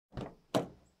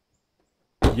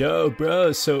Yo,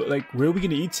 bro. So, like, where are we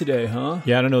gonna eat today, huh?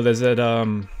 Yeah, I don't know. There's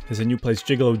a new place,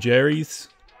 Gigolo Jerry's.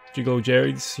 Gigolo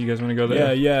Jerry's. You guys want to go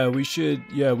there? Yeah. We should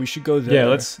go there.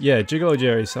 Yeah, Gigolo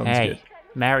Jerry's sounds good. Hey,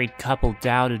 married couple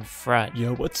down in front.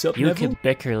 Yo, what's up, You Nevil? can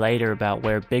bicker later about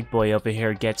where Big Boy over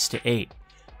here gets to eat.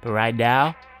 But right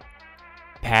now,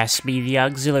 pass me the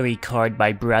auxiliary card, my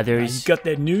You brothers. got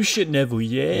that new shit, Nevil.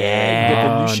 Yeah. Yeah. You got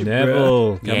that new shit, bro.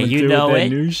 Nevil. Yeah, Coming you through know with that it.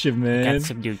 new shit, man. Got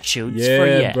some new tunes for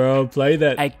Yeah, you. bro. Play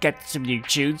that. I got some new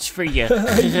tunes for you.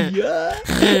 Yeah.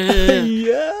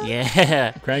 Yeah.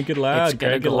 Yeah. Crank it loud. It's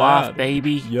gonna Crank it go loud. off,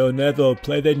 baby. Yo, Nevil,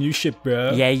 play that new shit,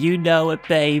 bro. Yeah, you know it,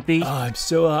 baby. Oh, I'm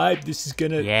so hyped. This is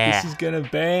gonna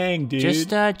bang, dude.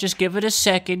 Just give it a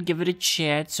second, give it a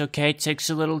chance, okay? Takes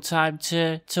a little time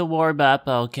to warm up,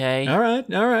 okay? All right.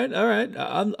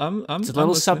 It's a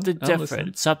little something different.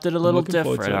 It's something a little looking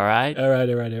forward to different, it. all right? All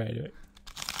right.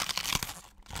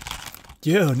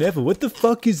 Yo, Nevil, what the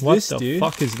fuck is What this, the dude?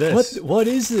 fuck is this? What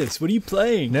is this? What are you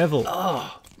playing? Nevil.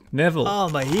 Nevil. Oh,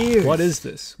 my ears. What is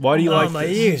this? Why do you like my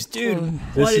this? ears, dude.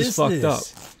 This What is fucked this? up.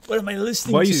 What am I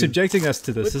listening Why are to? you subjecting us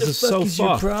to this? What This the is fuck so is your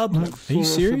fucked. problem? Are you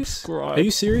serious? Are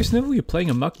you serious, Nevil? You're playing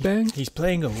a mukbang? He's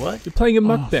playing a what? You're playing a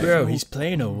mukbang. Bro, he's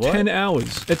playing a what? 10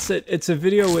 hours. It's a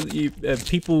video where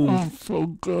people So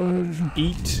good.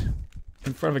 eat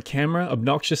in front of a camera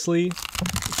obnoxiously.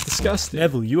 It's disgusting.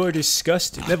 Nevil, you are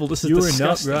disgusting. Nevil, this is You are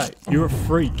disgusting. not right. You're a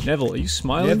freak. Nevil, are you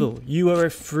smiling? Nevil, you are a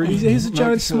freak. He has a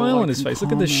giant smile on his face.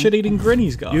 Look at the shit-eating grin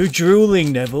he's got. You're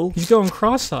drooling, Nevil. He's going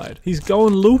cross-eyed. He's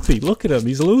going loopy. Look at him.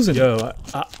 He's losing it. Yo,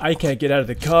 I can't get out of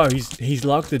the car. He's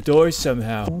locked the doors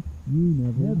somehow.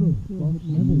 Nevil,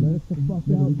 let us the fuck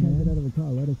out. We can't get out of the car.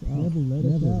 Let us out. Nevil,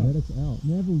 let us out.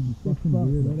 Nevil, you fucking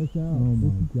weirdo. Let us out. Oh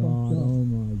my god. Oh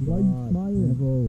my god. Why are you smiling? Nevil.